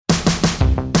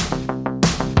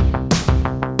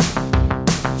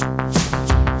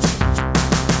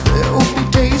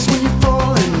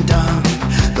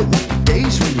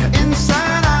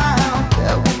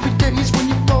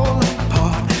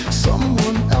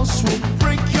else will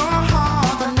break your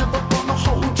heart. I'm never gonna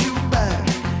hold you back.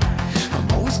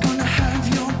 I'm always gonna have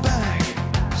your back.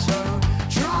 So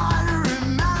try to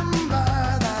remember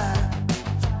that.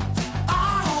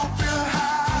 I hope you're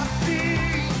happy.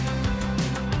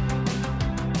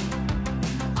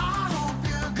 I hope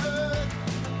you're good.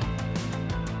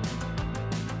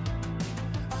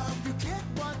 I hope you get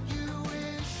what you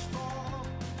wish for.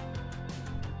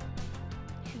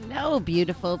 Hello,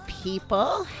 beautiful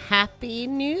people. Happy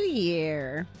New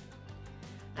Year.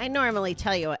 I normally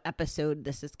tell you what episode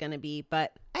this is going to be,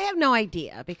 but I have no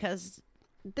idea because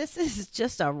this is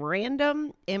just a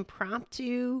random,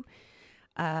 impromptu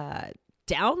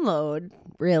download,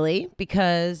 really,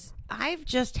 because I've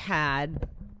just had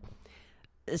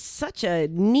such a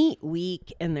neat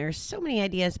week and there's so many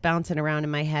ideas bouncing around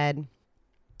in my head.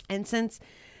 And since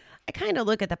I kind of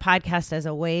look at the podcast as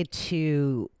a way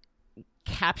to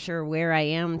capture where I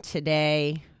am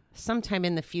today, sometime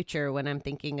in the future when I'm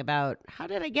thinking about how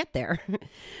did I get there?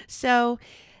 So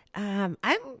I'm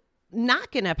not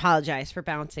going to apologize for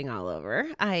bouncing all over.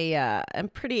 I am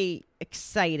pretty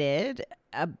excited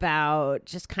about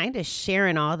just kind of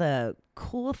sharing all the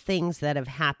cool things that have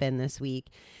happened this week.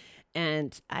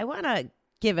 And I want to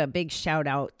give a big shout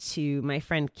out to my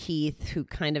friend Keith, who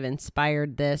kind of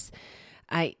inspired this.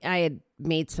 I had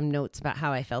made some notes about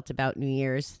how I felt about New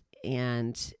Year's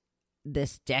and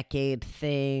this decade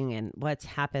thing and what's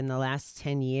happened the last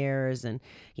 10 years and,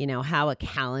 you know, how a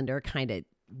calendar kind of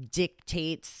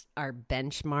dictates our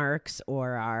benchmarks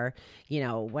or our, you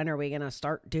know, when are we going to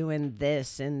start doing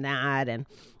this and that? And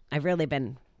I've really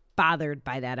been bothered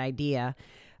by that idea.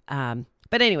 But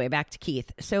anyway, back to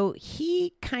Keith. So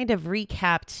he kind of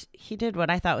recapped, he did what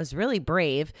I thought was really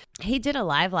brave. He did a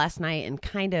live last night and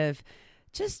kind of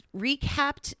just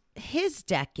recapped his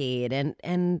decade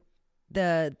and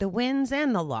the wins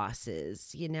and the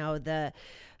losses, you know,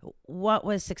 what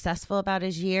was successful about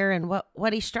his year and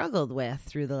what he struggled with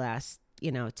through the last,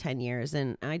 10 years.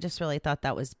 And I just really thought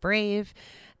that was brave.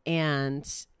 And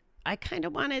I kind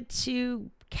of wanted to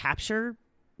capture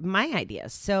my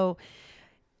ideas. So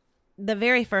the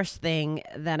very first thing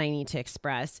that I need to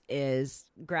express is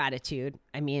gratitude.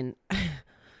 I mean,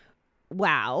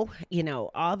 wow,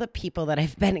 all the people that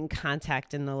I've been in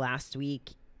contact in the last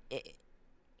week,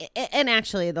 and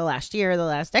actually the last year, the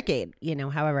last decade,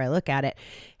 however I look at it,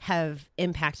 have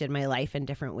impacted my life in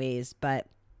different ways. But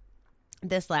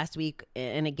this last week,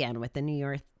 and again, with the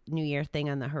New Year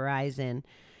thing on the horizon,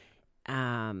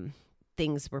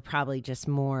 things were probably just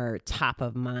more top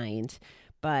of mind.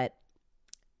 But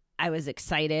I was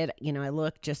excited. I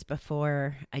looked just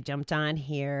before I jumped on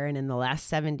here, and in the last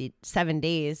 7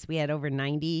 days, we had over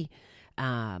 90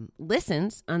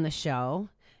 listens on the show.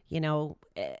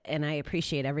 And I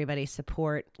appreciate everybody's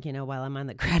support, while I'm on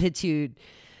the gratitude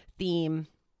theme.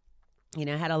 I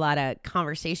had a lot of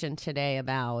conversation today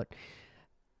about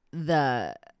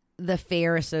the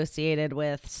fear associated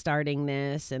with starting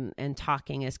this and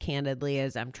talking as candidly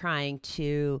as I'm trying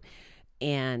to.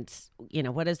 And,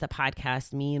 what does the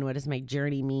podcast mean? What does my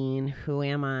journey mean? Who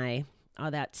am I?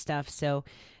 All that stuff. So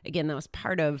again, that was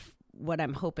part of what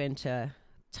I'm hoping to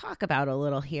talk about a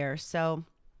little here. So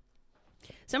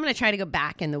I'm going to try to go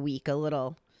back in the week a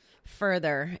little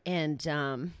further and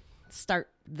start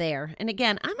there. And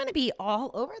again, I'm going to be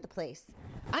all over the place.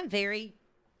 I'm very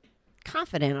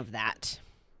confident of that.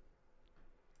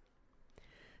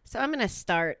 So I'm going to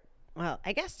start. Well,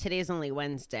 I guess today's only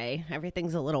Wednesday.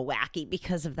 Everything's a little wacky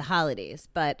because of the holidays.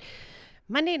 But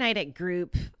Monday night at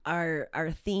group, our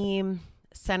theme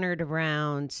centered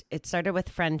around, it started with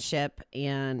friendship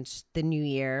and the new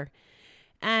year.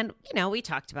 And, we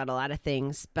talked about a lot of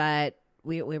things, but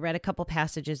we read a couple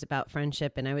passages about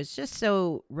friendship, and I was just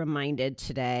so reminded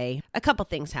today. A couple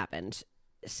things happened.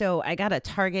 So I got a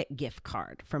Target gift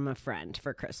card from a friend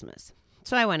for Christmas.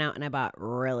 So I went out and I bought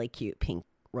really cute pink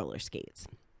roller skates.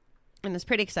 And I was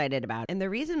pretty excited about it. And the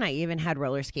reason I even had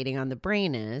roller skating on the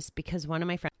brain is because one of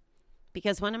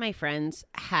my friends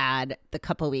had the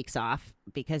couple weeks off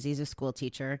because he's a school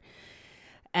teacher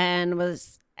and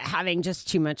was having just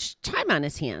too much time on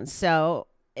his hands. So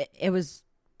it was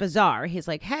bizarre. He's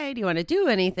like, hey, do you want to do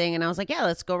anything? And I was like, yeah,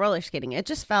 let's go roller skating. It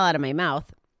just fell out of my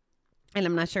mouth. And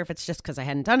I'm not sure if it's just because I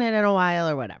hadn't done it in a while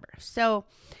or whatever. So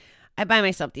I buy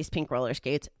myself these pink roller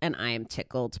skates and I am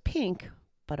tickled pink,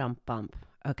 but bump.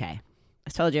 Okay. I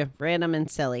told you, random and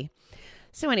silly.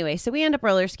 So anyway, so we end up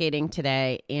roller skating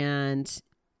today, and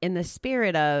in the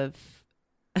spirit of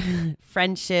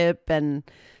friendship and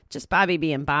just Bobby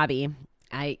being Bobby,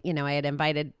 I had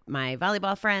invited my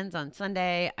volleyball friends on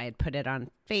Sunday. I had put it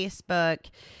on Facebook.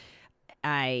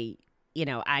 I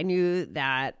I knew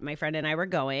that my friend and I were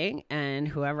going, and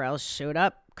whoever else showed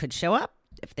up could show up.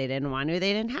 If they didn't want to,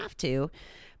 they didn't have to.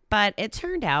 But it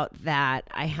turned out that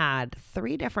I had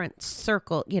three different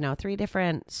social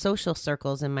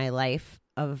circles in my life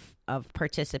of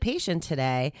participation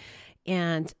today.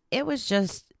 And it was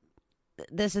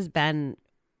this has been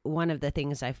one of the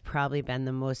things I've probably been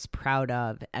the most proud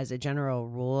of as a general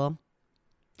rule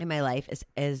in my life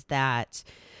is that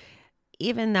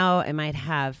even though I might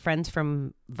have friends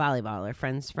from volleyball or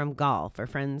friends from golf or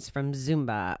friends from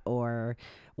Zumba or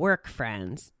work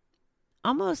friends,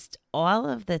 almost all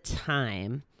of the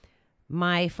time,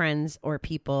 my friends or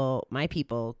my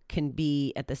people can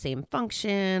be at the same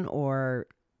function or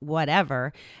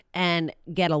whatever and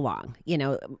get along.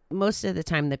 Most of the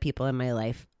time the people in my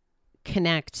life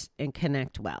connect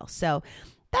well. So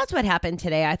that's what happened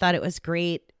today. I thought it was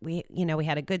great. We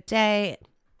had a good day.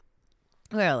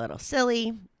 We were a little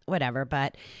silly, whatever,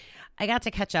 but I got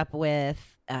to catch up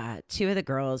with two of the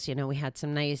girls. We had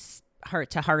some nice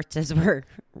heart-to-hearts as we're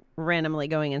randomly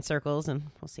going in circles,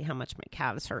 and we'll see how much my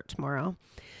calves hurt tomorrow.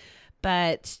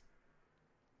 But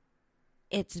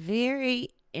it's very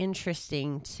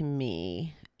interesting to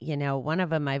me. One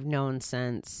of them I've known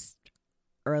since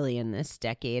early in this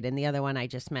decade, and the other one I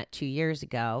just met 2 years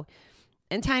ago.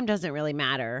 And time doesn't really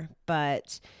matter,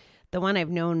 but the one I've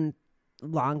known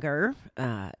longer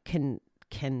can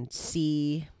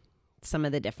see some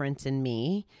of the difference in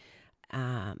me.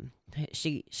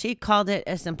 She called it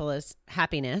as simple as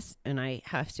happiness, and I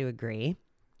have to agree.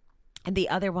 And the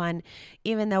other one,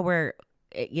 even though we're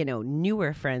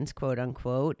newer friends, quote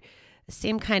unquote,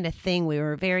 same kind of thing. We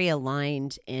were very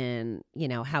aligned in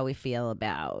how we feel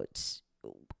about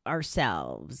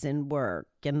ourselves and work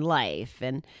and life,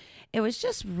 and it was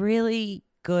just really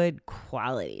good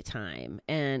quality time.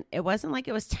 And it wasn't like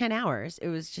it was 10 hours. It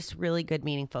was just really good,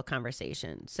 meaningful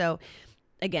conversation. So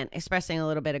again, expressing a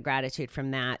little bit of gratitude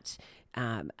from that.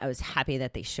 I was happy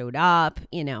that they showed up.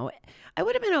 I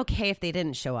would have been okay if they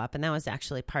didn't show up. And that was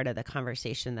actually part of the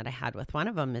conversation that I had with one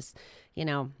of them is,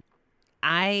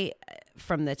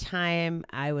 from the time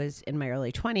I was in my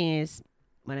early 20s,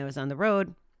 when I was on the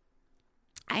road,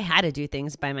 I had to do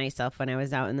things by myself when I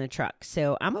was out in the truck.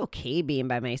 So I'm okay being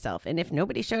by myself. And if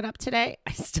nobody showed up today,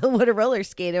 I still would have roller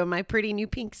skated with my pretty new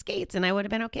pink skates, and I would have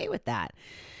been okay with that.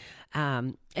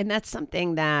 And that's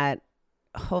something that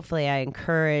hopefully I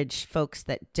encourage folks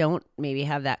that don't maybe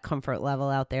have that comfort level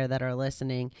out there that are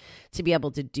listening to be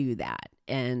able to do that.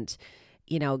 And,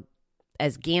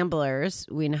 as gamblers,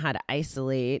 we know how to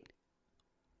isolate,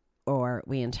 or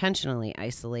we intentionally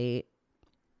isolate,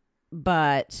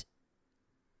 but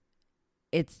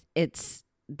it's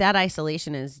that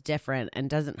isolation is different and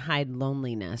doesn't hide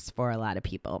loneliness for a lot of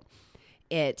people.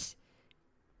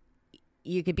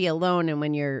 You could be alone, and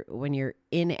when you're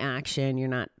in action, you're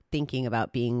not thinking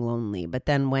about being lonely. But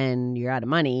then when you're out of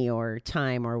money or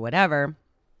time or whatever,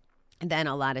 then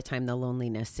a lot of time the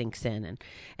loneliness sinks in,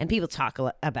 and people talk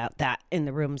about that in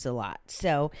the rooms a lot.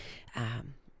 So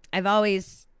I've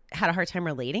always had a hard time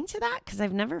relating to that because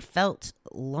I've never felt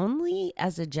lonely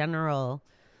as a general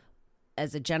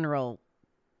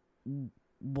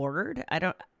word.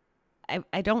 I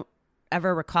don't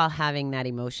ever recall having that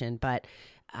emotion, but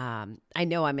I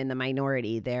know I'm in the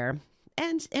minority there,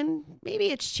 and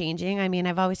maybe it's changing. I mean,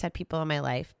 I've always had people in my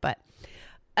life, but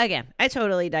again, I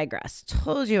totally digress.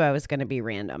 Told you I was going to be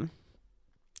random.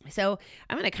 So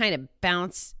I'm going to kind of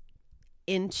bounce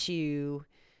into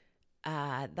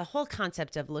the whole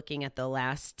concept of looking at the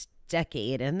last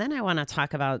decade, and then I want to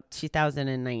talk about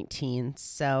 2019.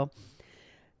 So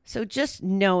just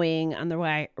knowing on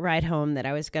the ride home that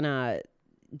I was going to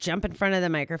jump in front of the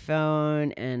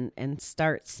microphone and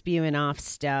start spewing off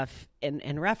stuff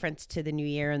in reference to the new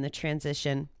year and the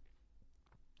transition,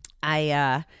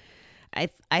 I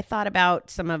thought about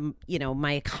some of,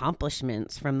 my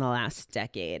accomplishments from the last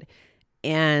decade,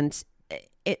 and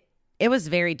it was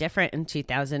very different in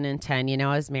 2010.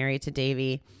 I was married to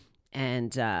Davey,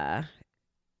 and I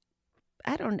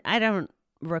don't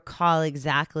recall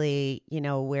exactly,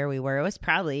 where we were. It was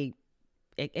probably,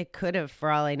 it could have,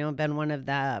 for all I know, been one of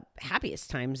the happiest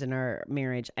times in our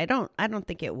marriage. I don't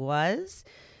think it was.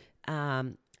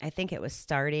 I think it was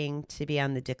starting to be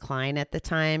on the decline at the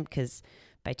time, because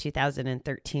by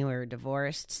 2013 we were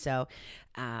divorced. So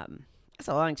that's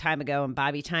a long time ago, and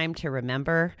Bobby time to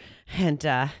remember. And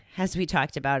as we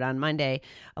talked about on Monday,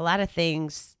 a lot of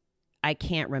things I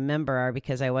can't remember are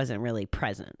because I wasn't really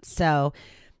present. So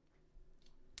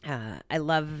I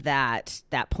love that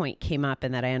point came up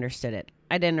and that I understood it.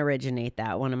 I didn't originate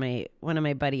that. One of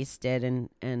my buddies did,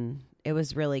 and it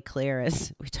was really clear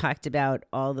as we talked about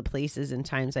all the places and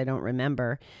times I don't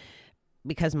remember.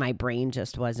 because my brain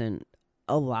just wasn't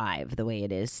alive the way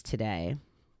it is today.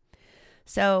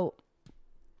 So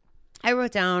I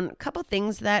wrote down a couple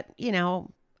things that,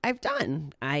 I've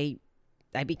done. I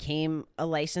became a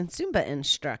licensed Zumba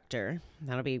instructor.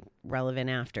 That'll be relevant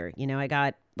after. I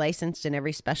got licensed in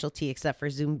every specialty except for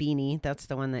Zumbini. That's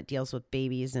the one that deals with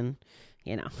babies and,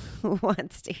 who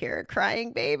wants to hear a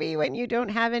crying baby when you don't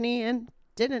have any and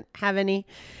didn't have any.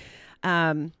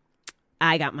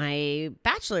 I got my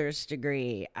bachelor's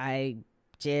degree. I'm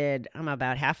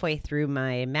about halfway through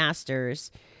my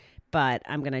master's, but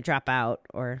I'm going to drop out,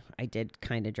 or I did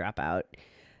kind of drop out.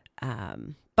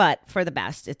 But for the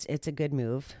best, it's a good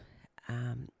move.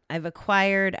 I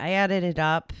added it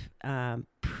up,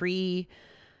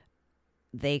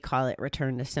 they call it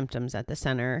return to symptoms at the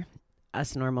center.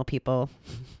 Us normal people,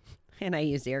 and I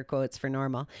use air quotes for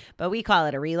normal, but we call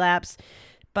it a relapse.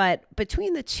 But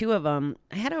between the two of them,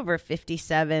 I had over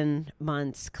 57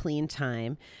 months clean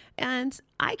time. And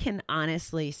I can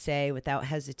honestly say without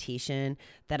hesitation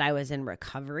that I was in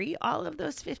recovery all of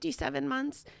those 57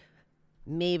 months.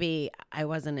 Maybe I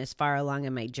wasn't as far along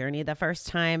in my journey the first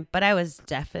time, but I was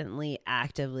definitely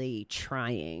actively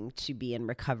trying to be in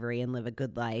recovery and live a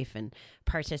good life and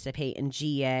participate in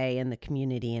GA and the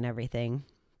community and everything.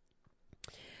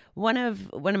 One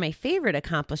of my favorite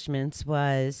accomplishments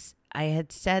was I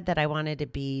had said that I wanted to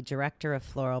be director of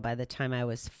floral by the time I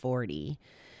was 40.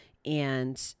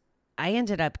 And I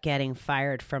ended up getting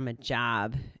fired from a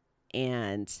job,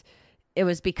 and it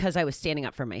was because I was standing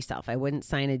up for myself. I wouldn't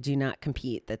sign a do not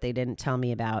compete that they didn't tell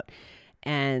me about.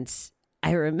 And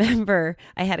I remember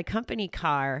I had a company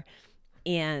car,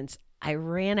 and I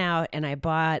ran out and I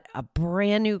bought a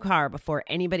brand new car before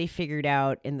anybody figured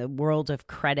out in the world of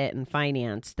credit and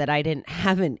finance that I didn't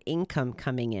have an income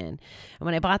coming in. And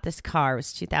when I bought this car, it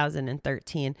was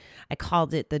 2013, I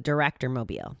called it the Director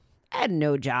Mobile. I had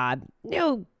no job,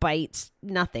 no bites,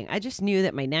 nothing. I just knew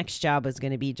that my next job was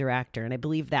going to be director. And I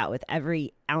believed that with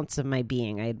every ounce of my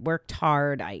being. I had worked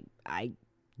hard. I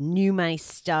knew my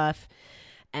stuff.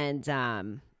 And I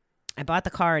bought the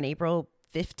car on April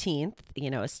 15th.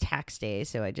 It was tax day.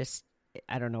 So I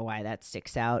don't know why that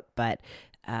sticks out. But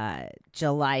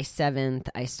July 7th,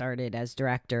 I started as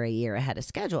director a year ahead of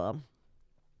schedule.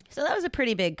 So that was a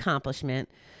pretty big accomplishment.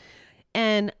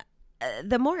 And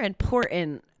the more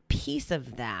important piece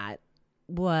of that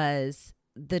was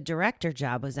the director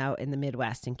job was out in the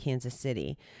Midwest in Kansas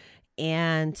City.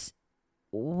 And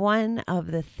one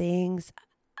of the things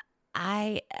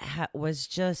I was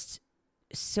just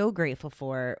so grateful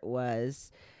for was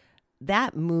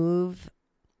that move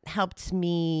helped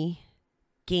me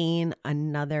gain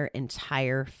another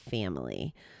entire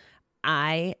family.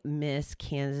 I miss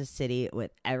Kansas City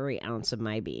with every ounce of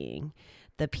my being.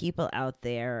 The people out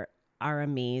there are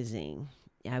amazing.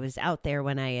 I was out there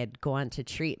when I had gone to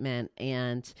treatment,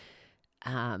 and,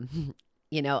 a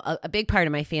big part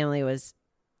of my family was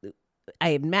I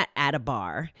had met at a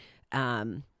bar.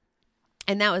 And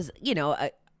that was,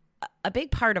 a big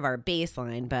part of our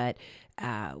baseline, but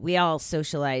we all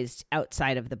socialized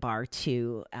outside of the bar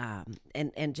too,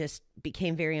 and just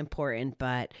became very important.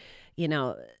 But,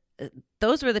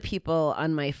 those were the people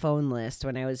on my phone list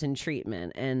when I was in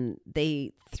treatment, and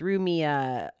they threw me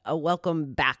a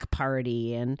welcome back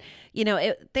party, and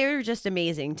they were just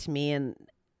amazing to me. And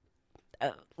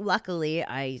luckily,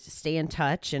 I stay in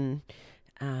touch, and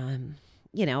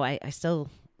I still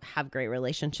have great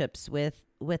relationships with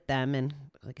them. And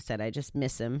like I said, I just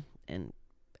miss them, and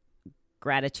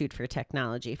gratitude for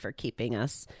technology for keeping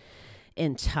us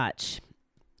in touch.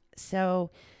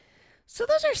 So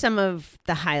those are some of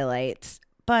the highlights.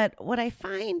 But what I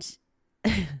find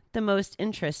the most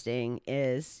interesting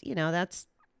is, that's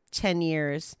 10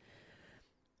 years.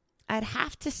 I'd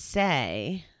have to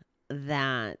say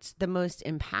that the most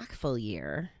impactful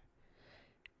year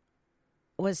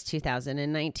was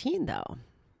 2019, though.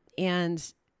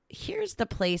 And here's the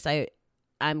place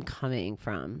I'm coming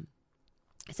from.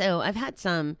 So I've had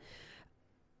some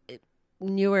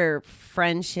newer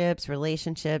friendships,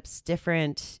 relationships,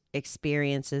 different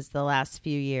experiences the last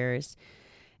few years.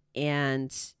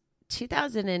 And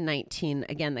 2019,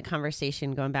 again, the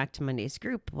conversation going back to Monday's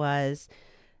group was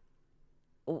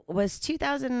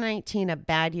 2019 a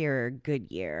bad year or a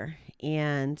good year?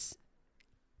 And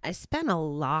I spent a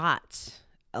lot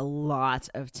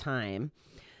of time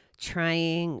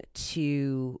trying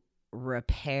to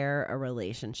repair a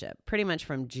relationship pretty much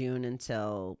from June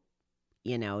until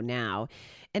now,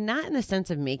 and not in the sense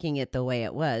of making it the way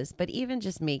it was, but even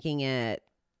just making it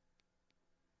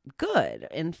good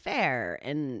and fair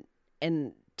and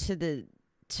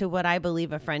to what I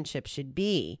believe a friendship should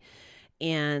be.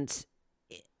 And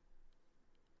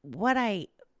what I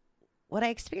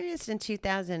experienced in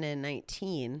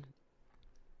 2019,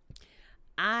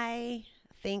 I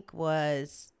think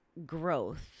was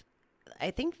growth.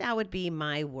 I think that would be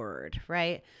my word,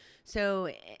 right? So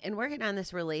in working on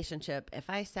this relationship, if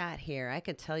I sat here, I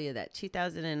could tell you that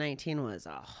 2019 was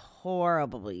a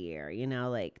horrible year.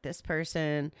 Like this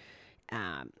person,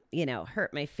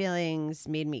 hurt my feelings,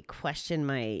 made me question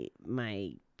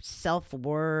my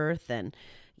self-worth, and,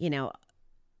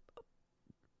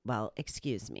 well,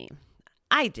 excuse me.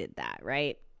 I did that,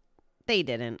 right? They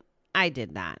didn't. I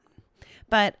did that.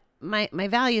 But my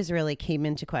values really came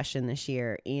into question this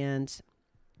year. And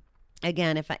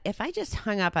again, if I just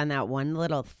hung up on that one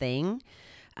little thing,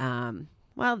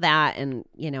 that, and,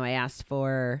 I asked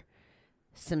for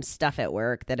some stuff at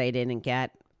work that I didn't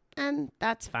get, and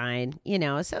that's fine,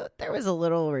 so there was a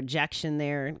little rejection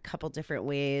there in a couple different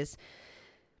ways.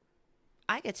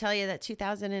 I could tell you that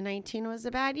 2019 was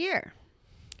a bad year.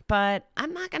 But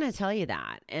I'm not going to tell you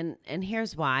that. And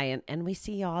here's why. And we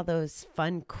see all those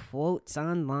fun quotes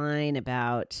online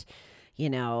about,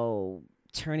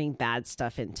 turning bad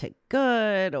stuff into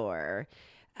good, or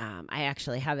I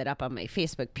actually have it up on my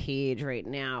Facebook page right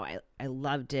now. I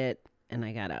loved it, and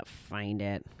I got to find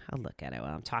it. I'll look at it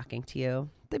while I'm talking to you.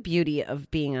 The beauty of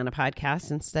being on a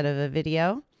podcast instead of a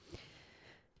video.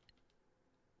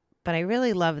 But I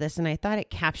really love this, and I thought it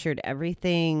captured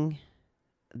everything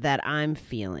that I'm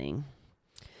feeling.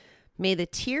 May the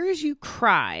tears you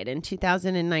cried in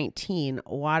 2019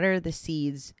 water the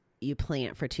seeds you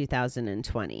plant for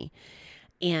 2020.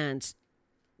 And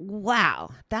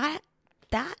wow, that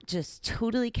just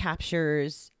totally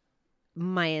captures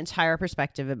my entire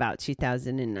perspective about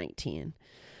 2019.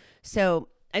 So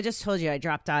I just told you I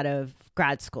dropped out of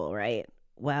grad school, right?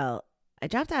 Well, I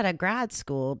dropped out of grad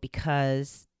school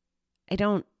because I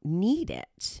don't need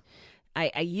it.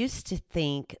 I used to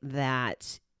think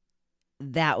that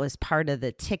was part of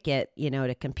the ticket,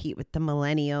 to compete with the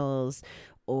millennials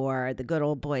or the good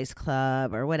old boys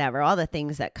club or whatever, all the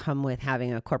things that come with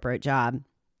having a corporate job.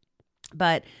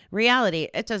 But reality,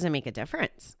 it doesn't make a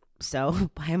difference. So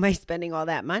why am I spending all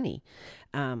that money?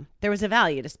 There was a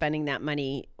value to spending that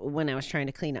money when I was trying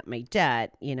to clean up my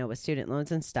debt, with student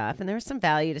loans and stuff. And there was some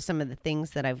value to some of the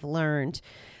things that I've learned.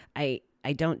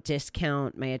 I don't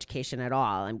discount my education at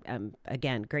all. I'm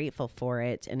again grateful for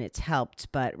it, and it's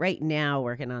helped. But right now,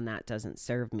 working on that doesn't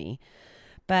serve me.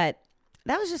 But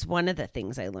that was just one of the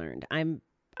things I learned. I'm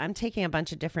taking a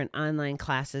bunch of different online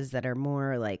classes that are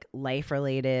more like life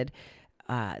related.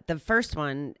 The first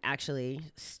one actually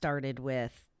started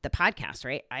with the podcast,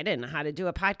 right? I didn't know how to do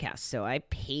a podcast, so I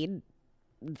paid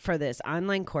for this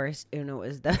online course, and it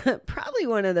was probably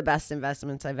one of the best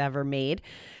investments I've ever made,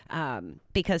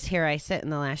 because here I sit in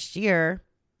the last year,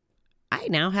 I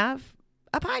now have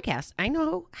a podcast. I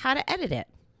know how to edit it.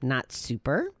 Not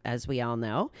super, as we all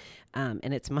know,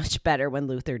 and it's much better when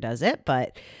Luther does it,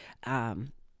 but I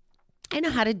know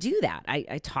how to do that.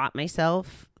 I taught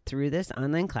myself through this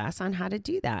online class on how to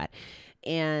do that,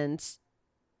 and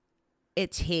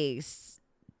it takes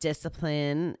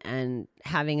discipline and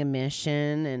having a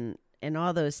mission and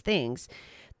all those things.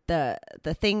 The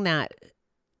thing that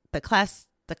the class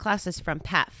is from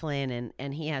Pat Flynn,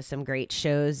 and he has some great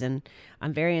shows, and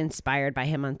I'm very inspired by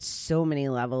him on so many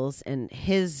levels. And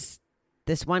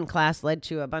this one class led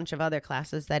to a bunch of other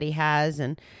classes that he has,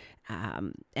 and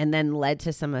then led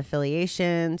to some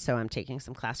affiliation. So I'm taking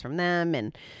some class from them,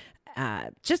 and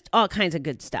just all kinds of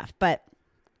good stuff. But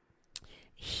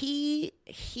he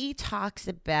talks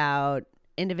about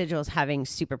individuals having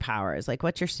superpowers, like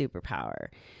what's your superpower?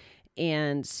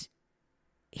 And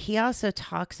he also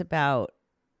talks about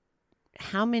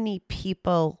how many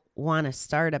people want to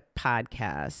start a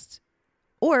podcast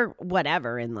or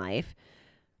whatever in life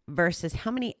versus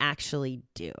how many actually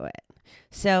do it.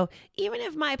 So even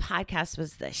if my podcast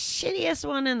was the shittiest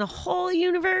one in the whole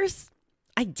universe,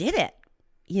 I did it,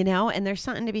 and there's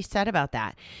something to be said about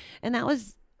that. And that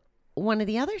was one of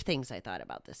the other things I thought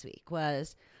about this week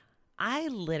was I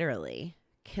literally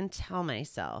can tell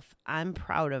myself I'm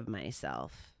proud of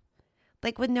myself,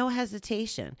 like with no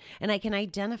hesitation. And I can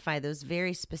identify those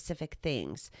very specific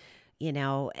things,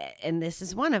 and this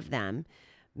is one of them,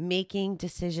 making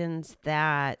decisions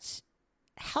that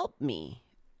help me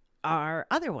are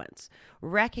other ones,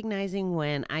 recognizing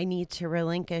when I need to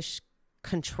relinquish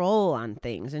control on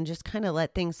things and just kind of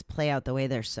let things play out the way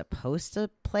they're supposed to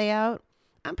play out.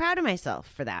 I'm proud of myself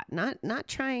for that. Not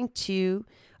trying to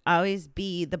always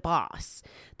be the boss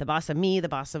of me, the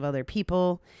boss of other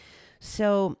people.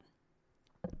 So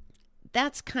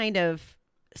that's kind of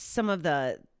some of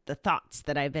the thoughts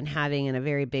that I've been having in a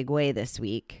very big way this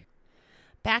week.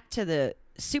 Back to the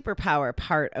superpower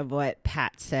part of what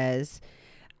Pat says,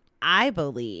 I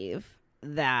believe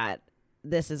that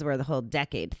this is where the whole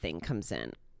decade thing comes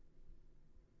in.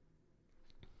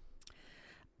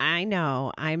 I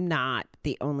know I'm not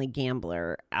the only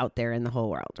gambler out there in the whole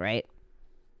world, right?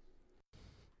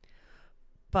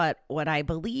 But what I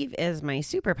believe is my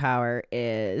superpower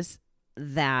is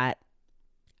that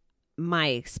my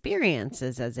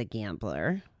experiences as a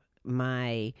gambler,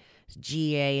 my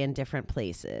GA in different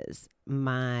places,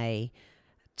 my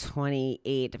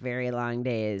 28 very long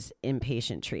days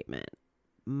inpatient treatment,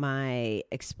 my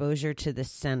exposure to the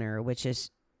center, which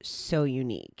is so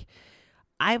unique.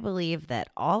 I believe that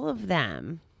all of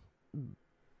them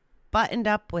buttoned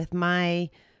up with my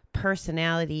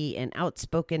personality and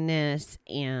outspokenness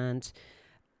and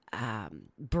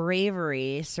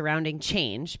bravery surrounding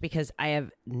change, because I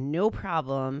have no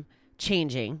problem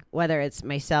changing, whether it's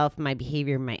myself, my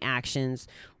behavior, my actions,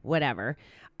 whatever.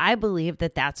 I believe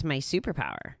that that's my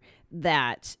superpower,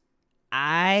 that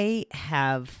I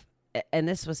have, and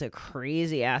this was a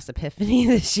crazy ass epiphany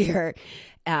this year.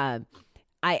 I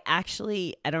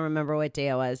don't remember what day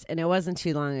it was, and it wasn't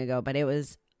too long ago, but it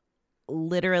was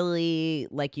literally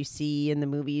like you see in the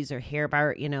movies or hear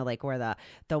about, like where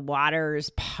the waters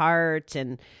part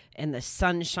and the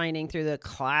sun shining through the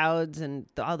clouds and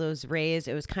all those rays.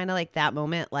 It was kind of like that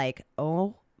moment, like,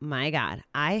 oh my God,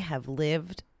 I have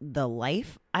lived the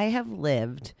life I have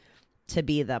lived to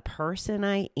be the person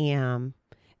I am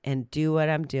and do what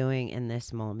I'm doing in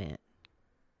this moment.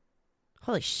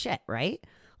 Holy shit, right?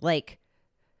 Like,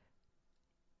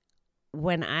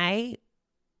 when I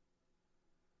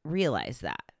realize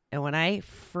that, and when I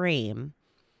frame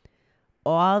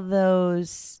all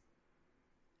those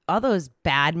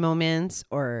bad moments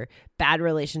or bad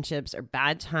relationships or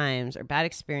bad times or bad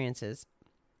experiences,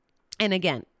 and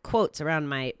again, quotes around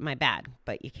my bad,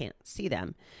 but you can't see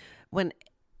them. When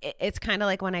it's kind of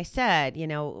like when I said,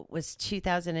 was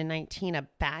 2019 a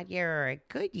bad year or a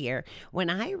good year? When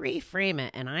I reframe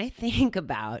it and I think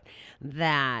about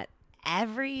that,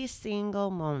 every single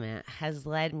moment has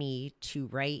led me to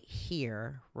right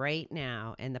here, right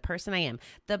now, and the person I am,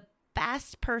 the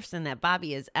best person that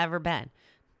Bobby has ever been.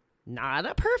 Not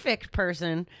a perfect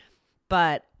person,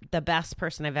 but the best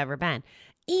person I've ever been.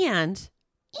 And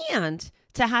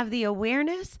to have the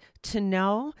awareness to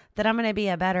know that I'm going to be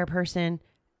a better person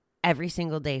every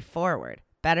single day forward,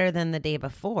 better than the day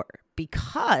before,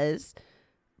 because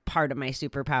part of my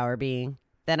superpower being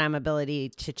that I'm ability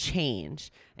to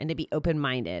change and to be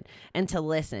open-minded and to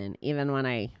listen even when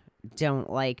I don't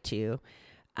like to.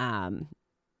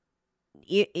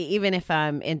 Even if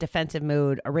I'm in defensive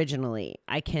mode originally,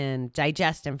 I can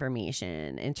digest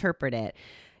information, interpret it.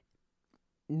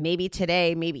 Maybe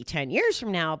today, maybe 10 years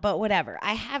from now, but whatever.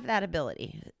 I have that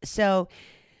ability. So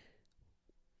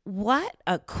what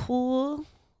a cool,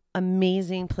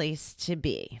 amazing place to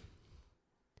be.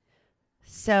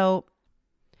 So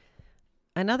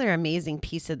another amazing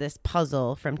piece of this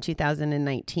puzzle from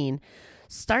 2019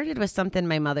 started with something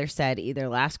my mother said either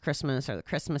last Christmas or the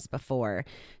Christmas before.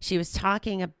 She was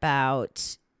talking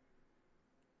about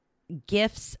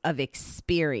gifts of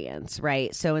experience,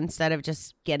 right? So instead of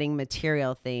just getting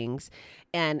material things,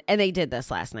 and they did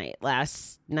this last night.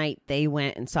 Last night they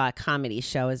went and saw a comedy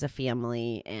show as a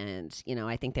family, and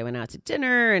I think they went out to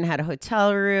dinner and had a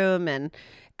hotel room, and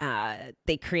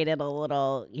they created a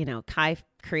little, Kai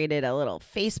created a little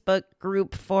Facebook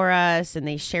group for us, and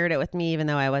they shared it with me even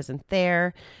though I wasn't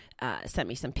there, sent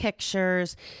me some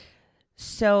pictures.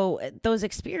 So those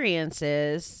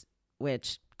experiences,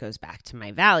 which goes back to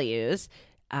my values,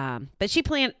 but she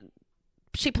planted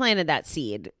that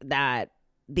seed that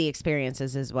the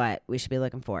experiences is what we should be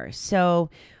looking for. So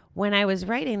when I was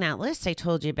writing that list I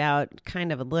told you about,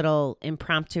 kind of a little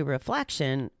impromptu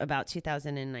reflection about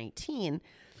 2019,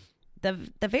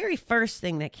 the very first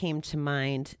thing that came to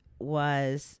mind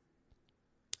was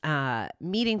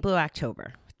meeting Blue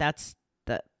October. That's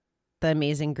the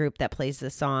amazing group that plays the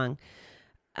song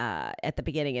at the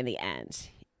beginning and the end.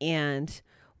 And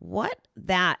what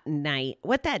that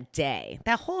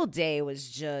whole day was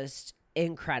just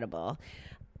incredible.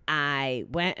 I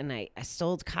went and I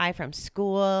stole Kai from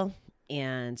school,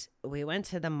 and we went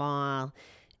to the mall,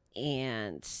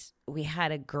 and we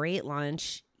had a great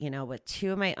lunch, with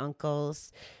two of my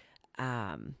uncles.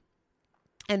 And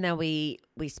then we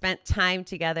spent time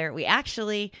together. I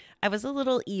was a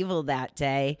little evil that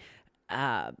day.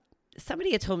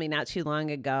 Somebody had told me not too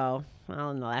long ago,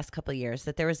 in the last couple of years,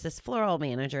 that there was this floral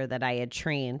manager that I had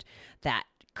trained that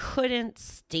couldn't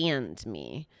stand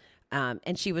me.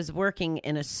 And she was working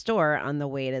in a store on the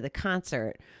way to the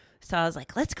concert. So I was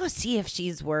like, let's go see if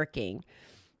she's working.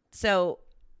 So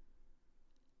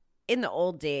in the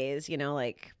old days,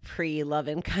 like pre-Love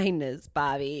and Kindness,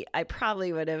 Bobby, I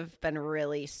probably would have been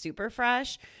really super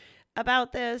fresh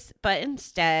about this. But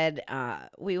instead,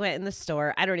 we went in the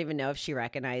store. I don't even know if she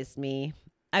recognized me.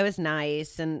 I was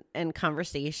nice and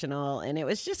conversational, and it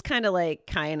was just kind of like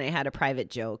Kai and I had a private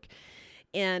joke.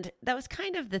 And that was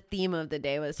kind of the theme of the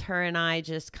day, was her and I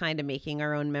just kind of making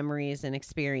our own memories and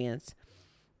experience.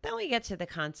 Then we get to the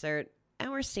concert,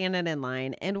 and we're standing in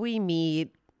line, and we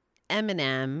meet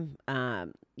Eminem.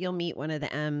 You'll meet one of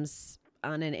the M's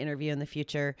on an interview in the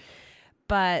future.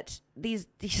 But these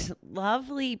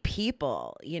lovely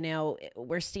people,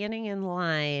 we're standing in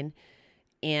line,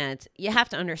 and you have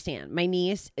to understand, my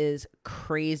niece is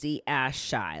crazy ass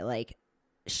shy, like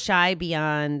shy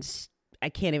beyond, I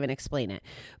can't even explain it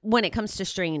when it comes to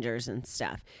strangers and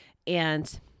stuff.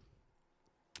 And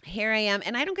here I am,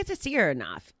 and I don't get to see her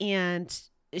enough. And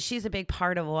she's a big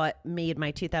part of what made my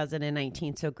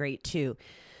 2019 so great too.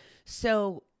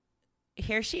 So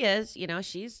here she is,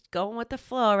 she's going with the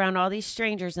flow around all these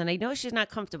strangers, and I know she's not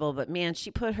comfortable, but man,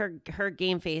 she put her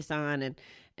game face on,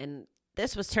 and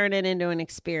this was turning into an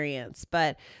experience.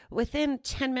 But within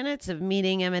 10 minutes of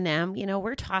meeting Eminem,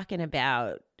 we're talking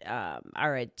about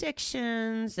our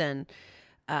addictions and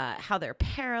how they're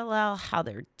parallel, how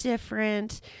they're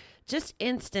different, just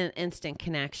instant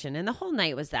connection. And the whole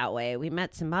night was that way. We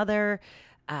met some other,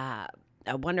 a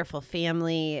wonderful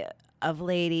family of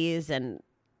ladies, and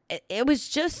it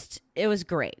was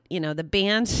great.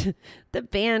 The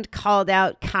band called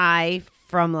out Kai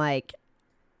from like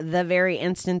the very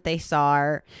instant they saw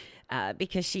her,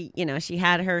 because she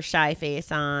had her shy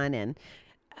face on, and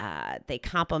they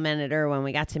complimented her when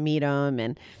we got to meet them.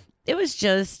 And it was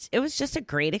just a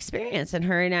great experience. And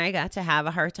her and I got to have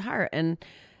a heart to heart. And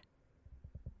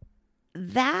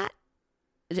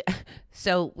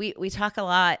so we talk a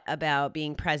lot about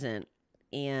being present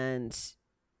and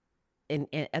in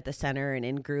at the center and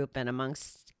in group and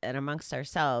amongst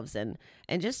ourselves, and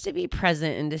just to be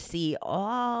present and to see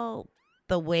all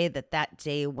the way that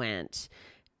day went.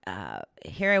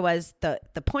 Here I was, the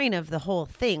point of the whole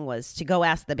thing was to go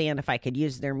ask the band if I could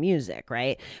use their music,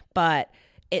 right? But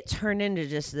it turned into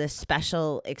just this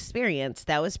special experience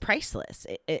that was priceless.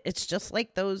 It's just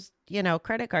like those,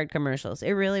 credit card commercials.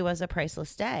 It really was a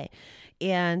priceless day.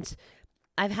 And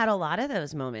I've had a lot of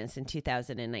those moments in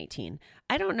 2019.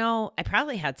 I don't know. I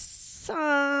probably had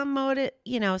some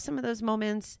of those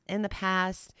moments in the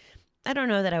past. I don't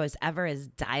know that I was ever as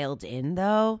dialed in,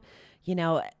 though.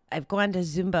 I've gone to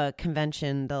Zumba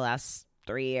convention the last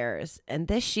 3 years. And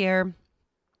this year,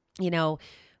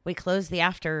 we closed the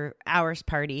after hours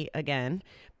party again.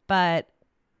 But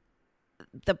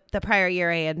the prior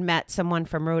year, I had met someone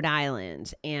from Rhode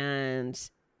Island, and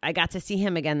I got to see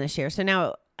him again this year. So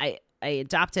now I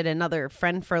adopted another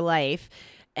friend for life.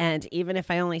 And even if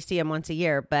I only see him once a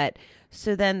year, but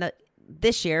so then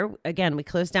this year, again, we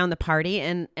closed down the party,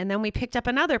 and then we picked up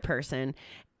another person,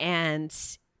 and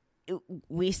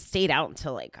we stayed out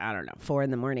until 4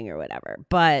 a.m. or whatever.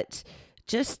 But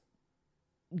just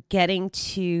getting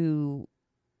to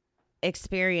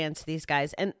experience these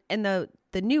guys, and the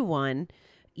new one,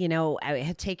 I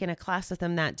had taken a class with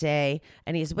him that day,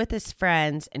 and he's with his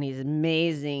friends, and he's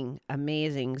amazing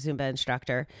Zumba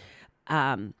instructor.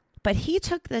 But he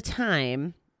took the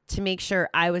time to make sure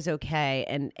I was okay,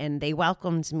 and they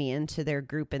welcomed me into their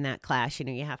group in that class.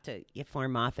 You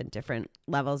form off at different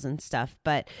levels and stuff,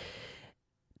 but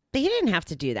they didn't have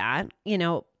to do that,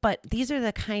 but these are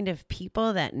the kind of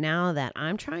people that now that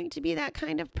I'm trying to be that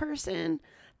kind of person,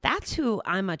 that's who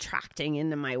I'm attracting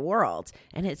into my world.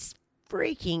 And it's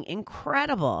freaking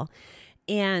incredible.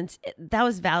 And that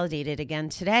was validated again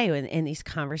today in these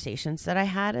conversations that I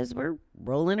had as we're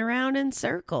rolling around in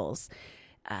circles.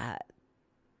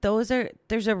 There's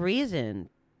a reason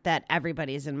that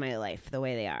everybody's in my life the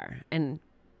way they are. And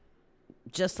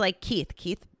just like Keith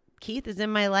is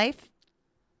in my life,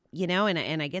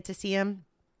 and I get to see him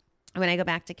when I go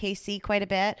back to KC quite a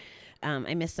bit.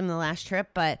 I missed him the last trip,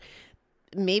 but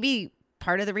maybe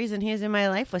part of the reason he was in my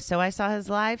life was so I saw his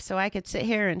live, so I could sit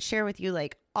here and share with you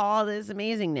all this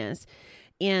amazingness.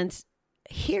 And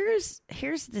here's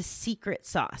the secret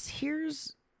sauce.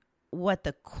 Here's what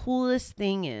the coolest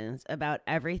thing is about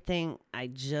everything I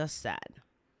just said.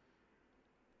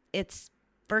 It's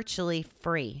virtually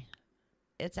free.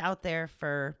 It's out there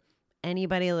for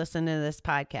anybody listening to this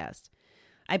podcast.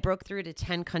 I broke through to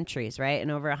 10 countries, right?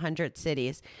 And over 100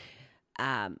 cities,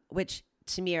 which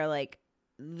to me are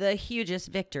the hugest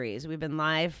victories. We've been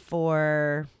live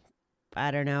for,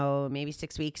 I don't know, maybe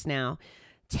 6 weeks now.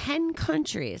 10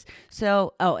 countries.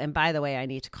 So, and by the way, I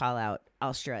need to call out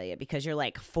Australia because you're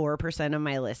 4% of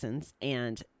my listens.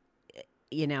 And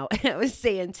I was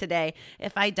saying today,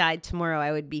 if I died tomorrow,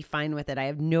 I would be fine with it. I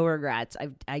have no regrets.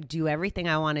 I do everything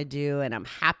I want to do, and I'm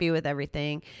happy with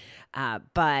everything.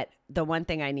 But the one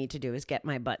thing I need to do is get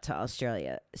my butt to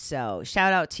Australia. So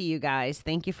shout out to you guys.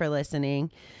 Thank you for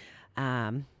listening.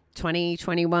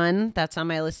 2021, that's on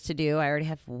my list to do. I already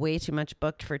have way too much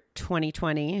booked for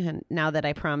 2020. And now that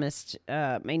I promised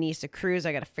my niece a cruise,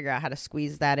 I got to figure out how to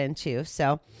squeeze that in too.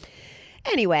 So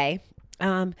anyway,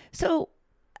 so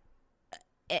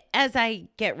as I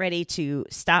get ready to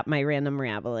stop my random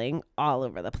rambling all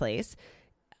over the place,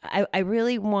 I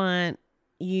really want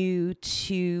you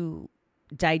to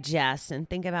digest and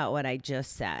think about what I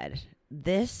just said.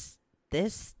 This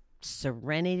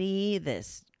serenity,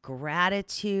 this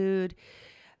gratitude,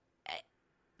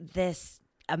 this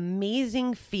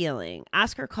amazing feeling.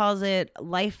 Oscar calls it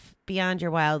life beyond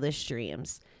your wildest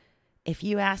dreams. If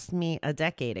you asked me a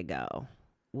decade ago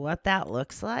what that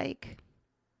looks like,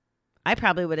 I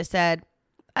probably would have said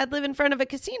I'd live in front of a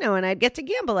casino and I'd get to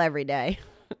gamble every day.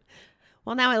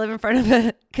 Well, now I live in front of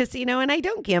a casino and I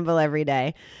don't gamble every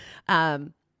day.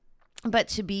 But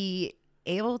to be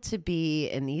able to be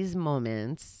in these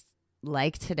moments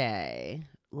like today,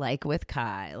 like with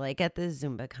Kai, like at the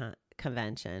Zumba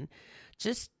convention,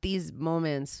 just these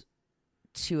moments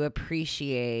to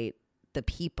appreciate the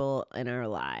people in our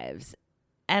lives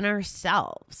and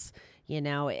ourselves.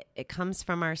 It comes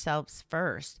from ourselves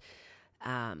first.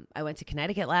 I went to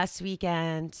Connecticut last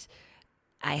weekend.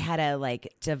 I had to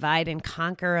divide and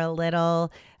conquer a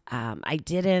little. I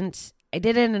didn't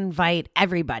invite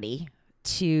everybody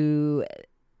to,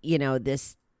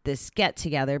 this get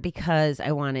together because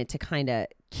I wanted to kind of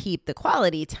keep the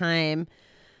quality time.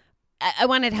 I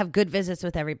wanted to have good visits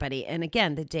with everybody. And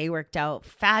again, the day worked out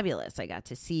fabulous. I got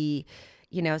to see,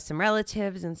 some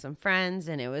relatives and some friends,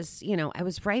 and it was, I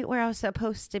was right where I was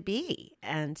supposed to be.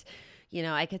 And,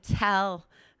 I could tell,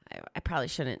 I probably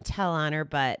shouldn't tell on her,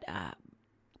 but,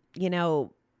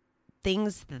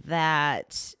 things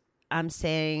that I'm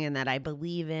saying and that I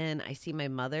believe in, I see my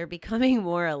mother becoming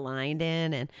more aligned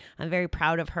in, and I'm very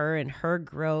proud of her and her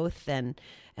growth. And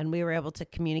we were able to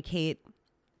communicate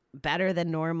better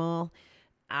than normal.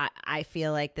 I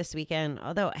feel like this weekend,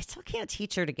 although I still can't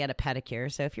teach her to get a pedicure.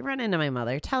 So if you run into my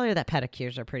mother, tell her that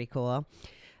pedicures are pretty cool.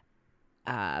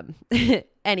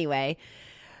 Anyway,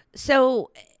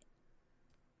 so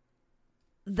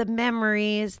the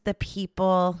memories, the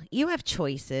people, you have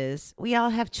choices. We all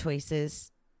have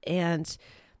choices. And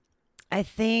I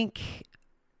think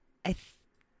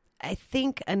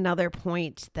another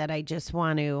point that I just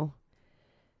want to,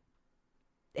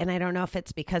 and I don't know if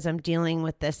it's because I'm dealing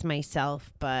with this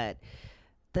myself, but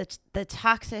the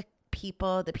toxic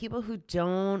people, the people who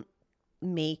don't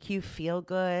make you feel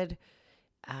good,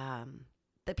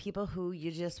 the people who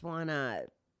you just want to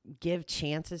give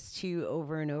chances to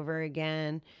over and over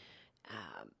again,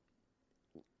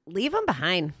 leave them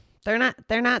behind.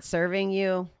 They're not serving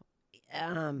you.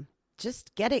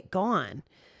 Just get it gone.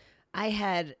 I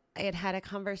had a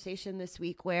conversation this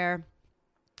week where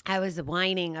I was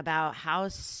whining about how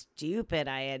stupid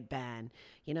I had been.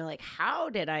 How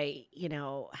did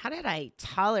I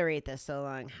tolerate this so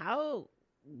long?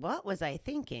 What was I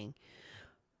thinking?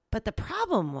 But the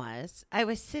problem was I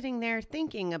was sitting there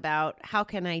thinking about how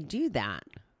can I do that?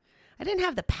 I didn't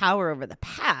have the power over the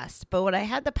past, but what I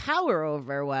had the power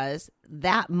over was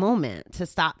that moment to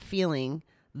stop feeling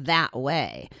that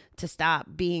way, to stop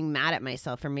being mad at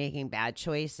myself for making bad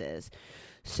choices.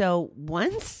 So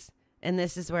once, and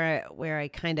this is where I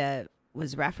kind of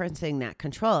was referencing that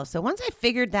control. So once I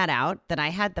figured that out, that I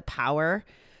had the power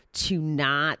to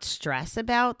not stress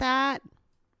about that,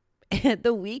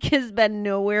 the week has been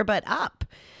nowhere but up.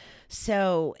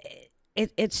 So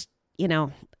it's,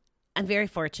 I'm very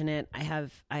fortunate. I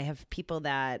have people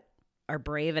that are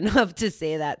brave enough to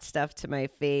say that stuff to my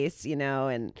face,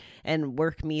 and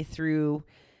work me through,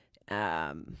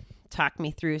 talk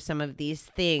me through some of these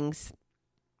things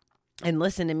and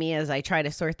listen to me as I try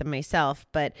to sort them myself.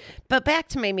 But back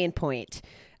to my main point,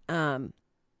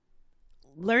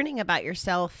 learning about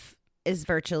yourself is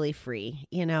virtually free.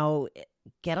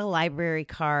 Get a library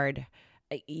card.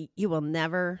 You will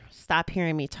never stop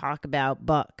hearing me talk about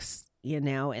books, and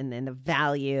then the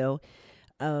value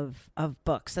of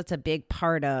books. That's a big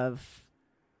part of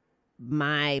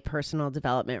my personal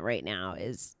development right now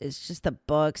is just the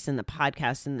books and the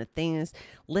podcasts and the things,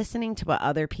 listening to what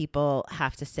other people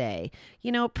have to say.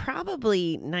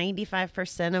 Probably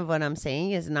 95% of what I'm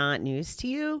saying is not news to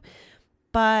you,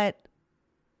 but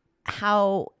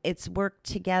how it's worked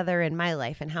together in my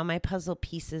life and how my puzzle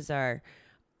pieces are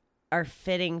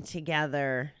fitting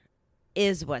together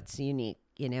is what's unique,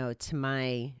 to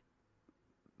my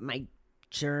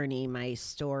journey, my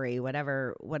story,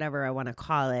 whatever I want to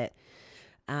call it.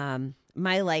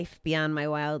 My life beyond my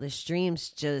wildest dreams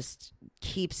just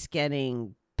keeps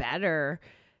getting better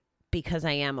because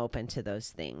I am open to those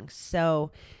things.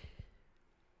 So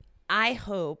I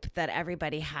hope that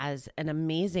everybody has an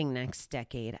amazing next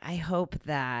decade. I hope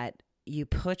that you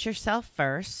put yourself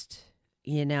first,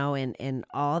 in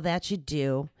all that you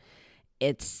do.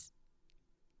 It's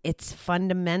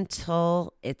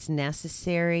fundamental. It's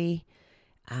necessary.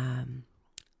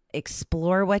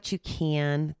 Explore what you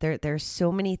can. There's so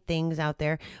many things out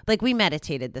there. Like we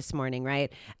meditated this morning,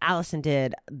 right? Allison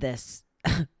did this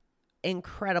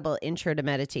incredible intro to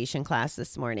meditation class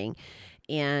this morning,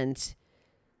 and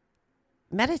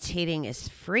meditating is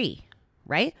free,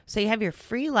 right? So you have your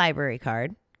free library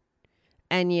card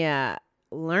and you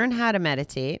learn how to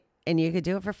meditate, and you could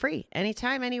do it for free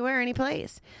anytime, anywhere, any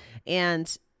place.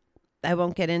 And I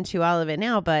won't get into all of it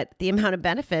now, but the amount of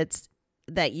benefits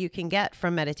that you can get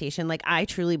from meditation, like I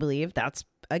truly believe that's,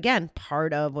 again,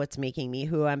 part of what's making me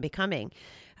who I'm becoming.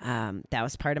 That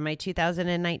was part of my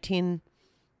 2019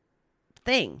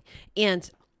 thing.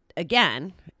 And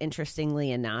again,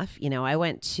 interestingly enough, I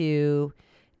went to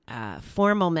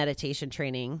formal meditation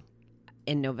training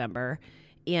in November,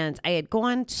 and I had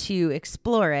gone to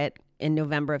explore it in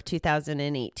November of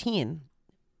 2018.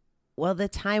 Well, the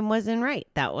time wasn't right.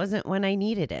 That wasn't when I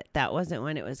needed it. That wasn't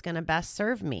when it was going to best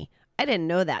serve me. I didn't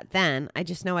know that then. I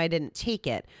just know I didn't take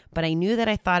it, but I knew that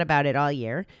I thought about it all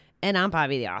year, and I'm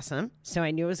Bobby the Awesome. So I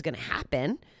knew it was going to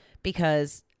happen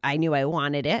because I knew I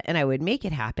wanted it and I would make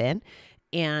it happen.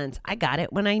 And I got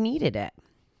it when I needed it.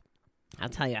 I'll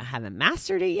tell you, I haven't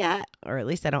mastered it yet, or at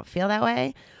least I don't feel that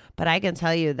way. But I can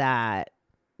tell you that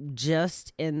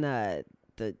just in the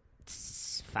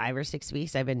 5 or 6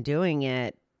 weeks I've been doing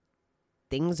it,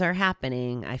 things are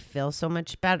happening. I feel so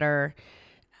much better.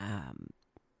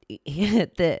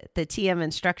 The TM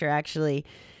instructor actually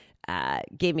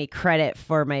gave me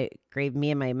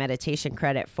and my meditation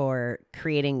credit for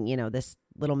creating, this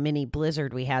little mini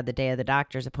blizzard we had the day of the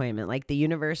doctor's appointment. Like the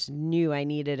universe knew I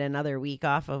needed another week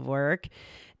off of work,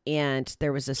 and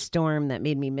there was a storm that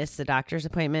made me miss the doctor's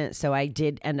appointment. So I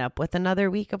did end up with another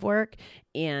week of work,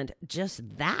 and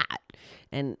just that.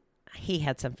 And he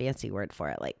had some fancy word for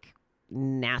it, like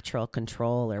natural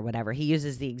control or whatever. He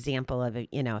uses the example of,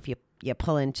 if you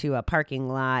pull into a parking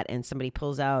lot and somebody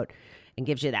pulls out and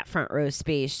gives you that front row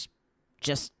space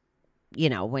just,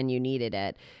 when you needed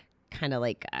it. Kind of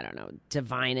like, I don't know,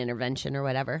 divine intervention or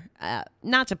whatever.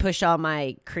 Not to push all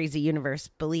my crazy universe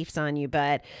beliefs on you,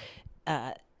 but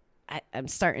I'm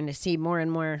starting to see more and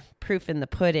more proof in the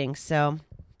pudding. So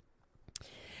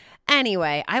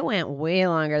anyway, I went way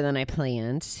longer than I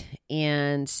planned.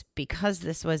 And because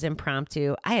this was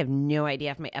impromptu, I have no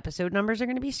idea if my episode numbers are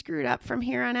going to be screwed up from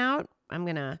here on out. I'm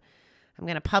going to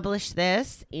publish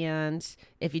this. And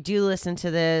if you do listen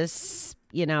to this,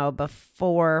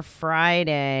 before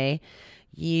Friday,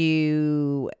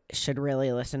 you should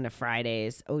really listen to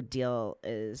Fridays. Odeal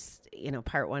is,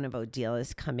 part 1 of Odeal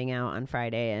is coming out on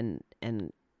Friday, and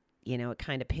it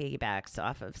kind of piggybacks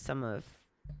off of some of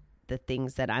the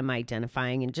things that I'm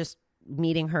identifying, and just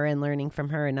meeting her and learning from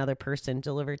her, another person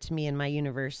delivered to me in my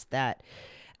universe that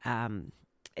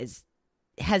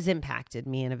has impacted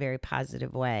me in a very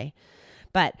positive way.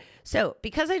 But so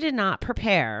because I did not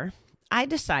prepare, I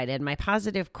decided my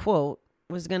positive quote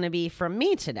was going to be from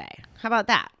me today. How about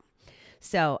that?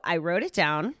 So I wrote it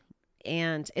down,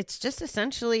 and it's just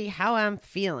essentially how I'm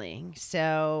feeling.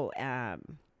 So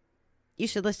you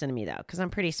should listen to me, though, because I'm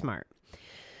pretty smart.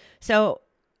 So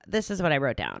this is what I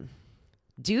wrote down.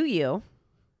 Do you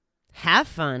have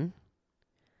fun,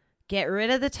 get rid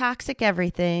of the toxic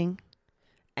everything,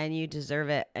 and you deserve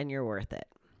it and you're worth it.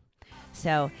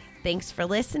 So thanks for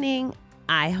listening.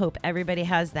 I hope everybody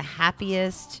has the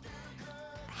happiest,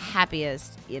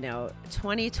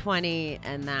 2020,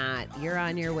 and that you're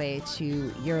on your way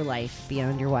to your life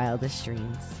beyond your wildest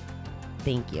dreams.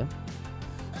 Thank you.